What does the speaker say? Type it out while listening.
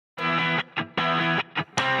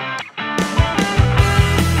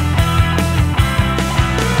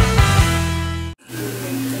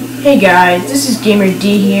Hey guys, this is Gamer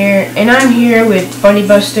D here, and I'm here with Bunny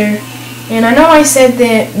Buster. And I know I said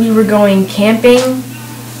that we were going camping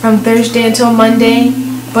from Thursday until Monday,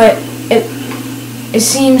 but it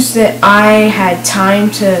seems that I had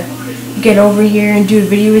time to get over here and do a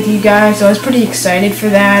video with you guys, so I was pretty excited for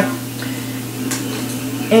that.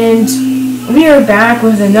 And we are back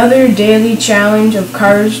with another daily challenge of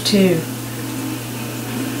Cars 2.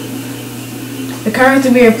 The cars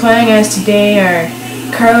that we are playing as today are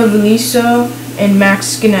Carlo Veliso and Max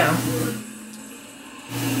Scannell.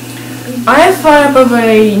 I have thought up of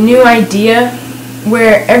a new idea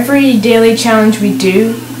where every daily challenge we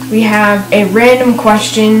do, we have a random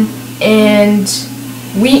question and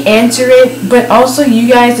we answer it, but also you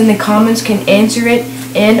guys in the comments can answer it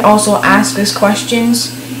and also ask us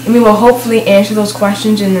questions, and we will hopefully answer those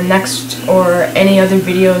questions in the next or any other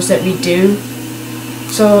videos that we do.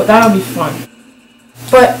 So that'll be fun.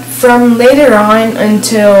 But from later on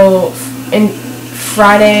until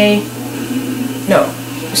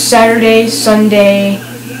Saturday, Sunday,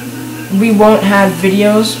 we won't have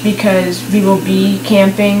videos because we will be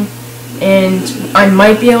camping, and I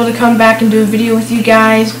might be able to come back and do a video with you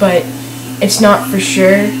guys, but it's not for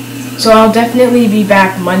sure. So I'll definitely be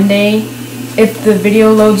back Monday if the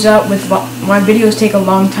video loads up. My videos take a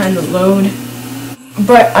long time to load,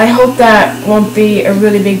 but I hope that won't be a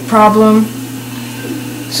really big problem.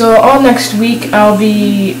 So all next week I'll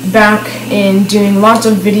be back and doing lots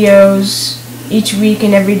of videos each week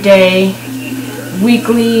and every day,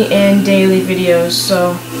 weekly and daily videos.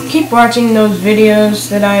 So keep watching those videos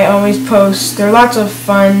that I always post. They're lots of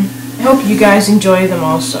fun. I hope you guys enjoy them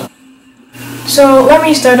also. So let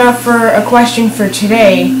me start off for a question for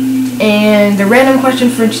today. And the random question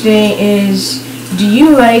for today is, do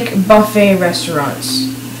you like buffet restaurants?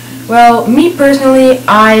 Well, me personally,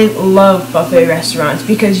 I love buffet restaurants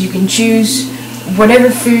because you can choose whatever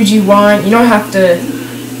food you want.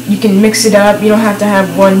 You can mix it up. You don't have to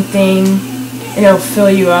have one thing and it'll fill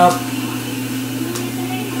you up.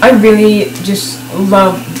 I really just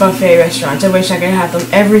love buffet restaurants. I wish I could have them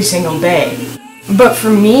every single day. But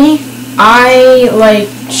for me, I like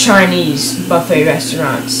Chinese buffet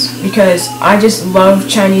restaurants because I just love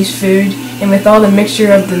Chinese food, and with all the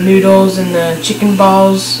mixture of the noodles and the chicken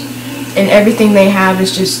balls and everything they have,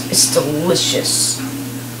 it's delicious.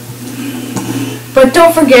 But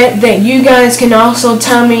don't forget that you guys can also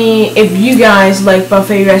tell me if you guys like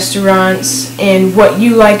buffet restaurants and what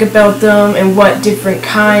you like about them and what different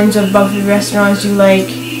kinds of buffet restaurants you like.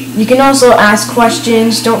 You can also ask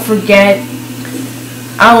questions. Don't forget,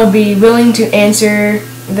 I will be willing to answer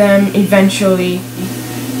them eventually.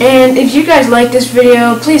 And if you guys like this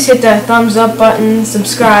video, please hit that thumbs up button,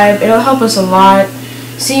 subscribe. It'll help us a lot.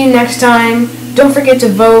 See you next time. Don't forget to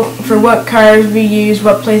vote for what cars we use,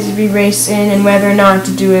 what places we race in, and whether or not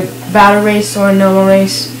to do a battle race or a normal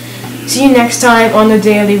race. See you next time on the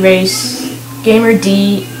Daily Race. Gamer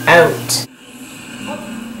D out.